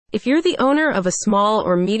If you're the owner of a small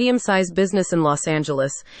or medium-sized business in Los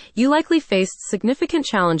Angeles, you likely faced significant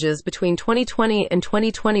challenges between 2020 and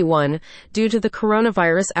 2021 due to the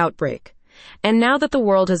coronavirus outbreak. And now that the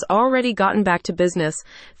world has already gotten back to business,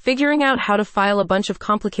 figuring out how to file a bunch of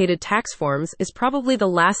complicated tax forms is probably the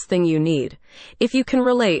last thing you need. If you can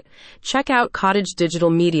relate, check out Cottage Digital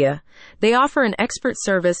Media. They offer an expert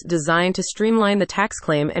service designed to streamline the tax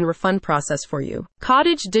claim and refund process for you.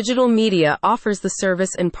 Cottage Digital Media offers the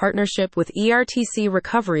service in partnership with ERTC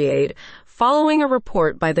Recovery Aid, following a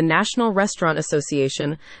report by the National Restaurant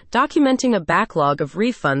Association documenting a backlog of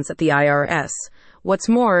refunds at the IRS. What's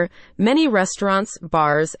more, many restaurants,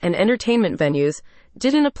 bars, and entertainment venues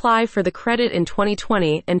didn't apply for the credit in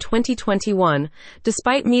 2020 and 2021,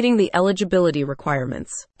 despite meeting the eligibility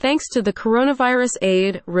requirements. Thanks to the Coronavirus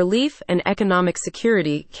Aid, Relief, and Economic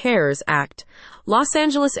Security (CARES) Act, Los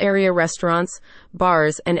Angeles area restaurants,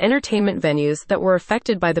 bars, and entertainment venues that were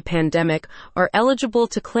affected by the pandemic are eligible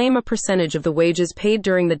to claim a percentage of the wages paid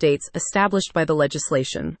during the dates established by the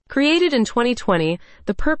legislation. Created in 2020,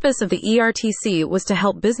 the purpose of the ERTC was to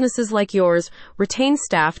help businesses like yours retain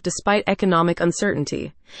staff despite economic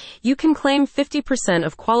uncertainty. You can claim 50%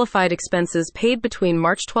 of qualified expenses paid between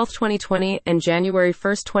March 12, 2020 and January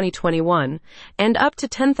 1, 2021, and up to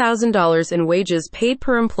 $10,000 in wages paid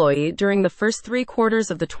per employee during the first 3 quarters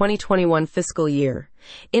of the 2021 fiscal year.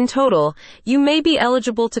 In total, you may be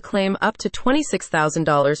eligible to claim up to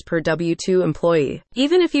 $26,000 per W-2 employee.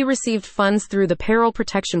 Even if you received funds through the Payroll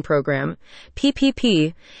Protection Program,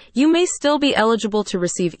 PPP, you may still be eligible to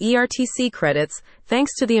receive ERTC credits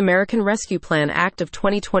thanks to the American Rescue Plan Act of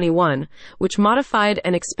 2021, which modified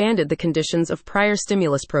and expanded the conditions of prior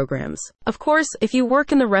stimulus programs. Of course, if you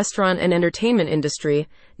work in the restaurant and entertainment industry,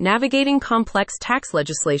 navigating complex tax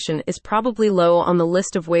legislation is probably low on the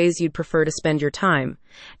list of ways you'd prefer to spend your time.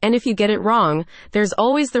 And if you get it wrong, there's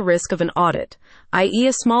always the risk of an audit, i.e.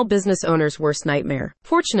 a small business owner's worst nightmare.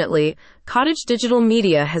 Fortunately, Cottage Digital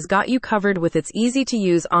Media has got you covered with its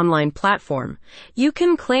easy-to-use online platform. You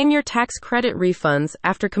can claim your tax credit refunds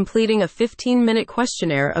after completing a 15-minute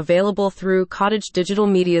questionnaire available through Cottage Digital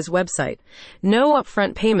Media's website. No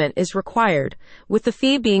upfront payment is required, with the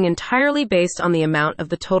fee being entirely based on the amount of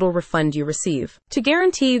the total refund you receive. To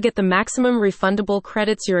guarantee you get the maximum refundable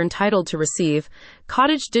credits you're entitled to receive,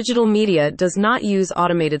 Cottage Digital Media does not use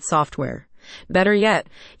automated software. Better yet,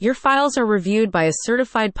 your files are reviewed by a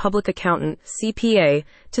certified public accountant, CPA,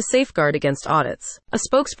 to safeguard against audits. A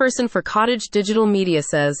spokesperson for Cottage Digital Media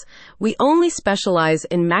says, "We only specialize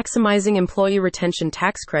in maximizing employee retention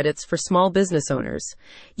tax credits for small business owners.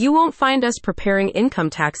 You won't find us preparing income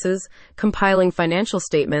taxes, compiling financial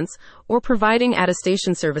statements, or providing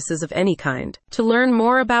attestation services of any kind." To learn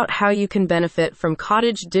more about how you can benefit from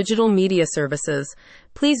Cottage Digital Media services,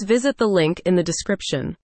 please visit the link in the description.